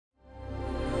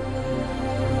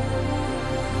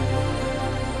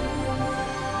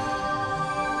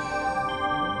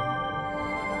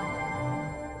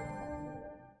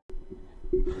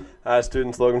Hi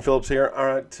students, Logan Phillips here.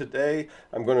 Alright, today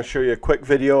I'm going to show you a quick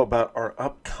video about our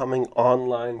upcoming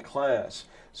online class.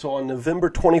 So on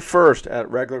November 21st at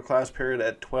regular class period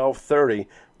at 12:30,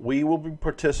 we will be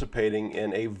participating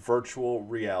in a virtual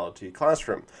reality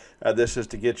classroom. This is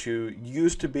to get you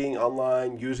used to being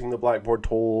online, using the Blackboard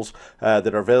tools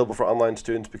that are available for online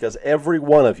students, because every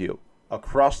one of you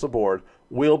across the board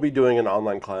will be doing an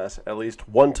online class at least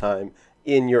one time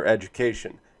in your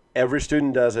education. Every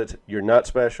student does it. You're not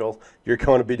special. You're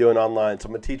going to be doing online. So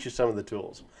I'm going to teach you some of the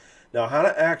tools. Now, how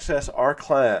to access our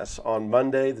class on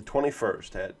Monday the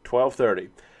 21st at 12:30.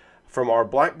 From our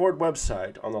Blackboard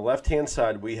website, on the left-hand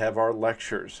side, we have our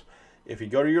lectures. If you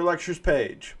go to your lectures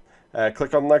page,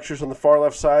 click on lectures on the far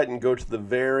left side and go to the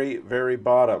very, very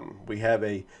bottom. We have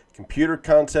a Computer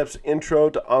Concepts Intro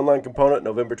to Online Component,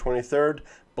 November 23rd,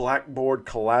 Blackboard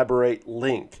Collaborate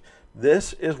link.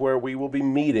 This is where we will be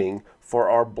meeting for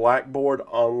our Blackboard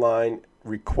Online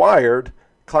required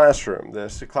classroom.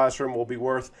 This classroom will be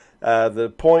worth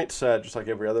the points, just like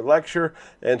every other lecture,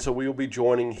 and so we will be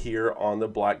joining here on the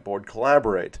Blackboard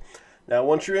Collaborate. Now,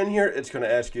 once you're in here, it's going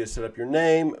to ask you to set up your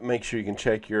name. Make sure you can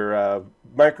check your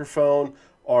microphone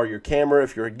or your camera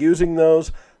if you're using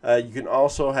those. You can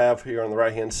also have here on the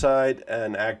right-hand side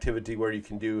an activity where you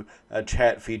can do a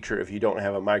chat feature if you don't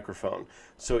have a microphone.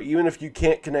 So even if you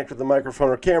can't connect with the microphone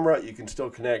or camera, you can still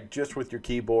connect just with your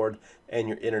keyboard and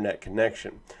your internet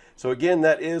connection. So again,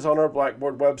 that is on our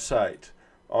Blackboard website.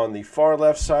 On the far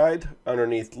left side,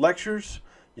 underneath lectures,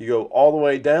 you go all the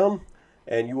way down,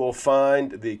 and you will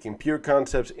find the Computer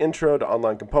Concepts Intro to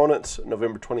Online Components,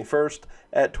 November 21st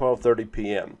at 12:30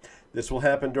 p.m. This will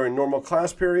happen during normal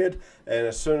class period, and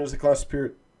as soon as the class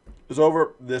period is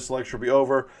over, this lecture will be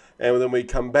over, and then we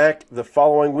come back the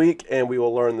following week, and we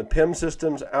will learn the PIM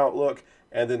systems, Outlook,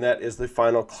 and then that is the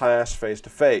final class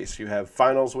face-to-face. You have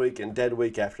finals week and dead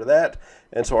week after that,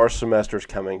 and so our semester is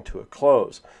coming to a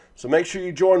close. So make sure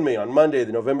you join me on Monday,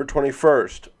 the November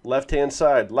 21st, left-hand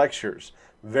side, lectures.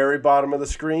 Very bottom of the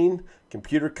screen,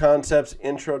 Computer Concepts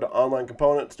Intro to Online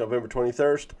Components, November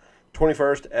 21st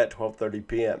at 12:30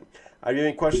 p.m. If you have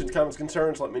any questions, comments,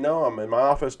 concerns, let me know. I'm in my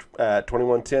office at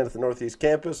 2110 at the Northeast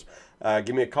Campus.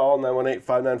 Give me a call,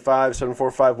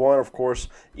 918-595-7451. Of course,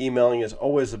 emailing is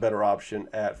always a better option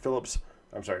at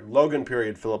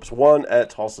Logan.Phillips1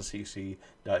 at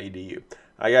tulsacc.edu.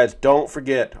 Guys, don't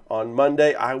forget, on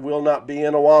Monday, I will not be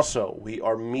in Owasso. We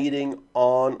are meeting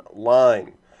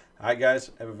online. All right,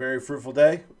 guys, have a very fruitful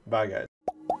day. Bye, guys.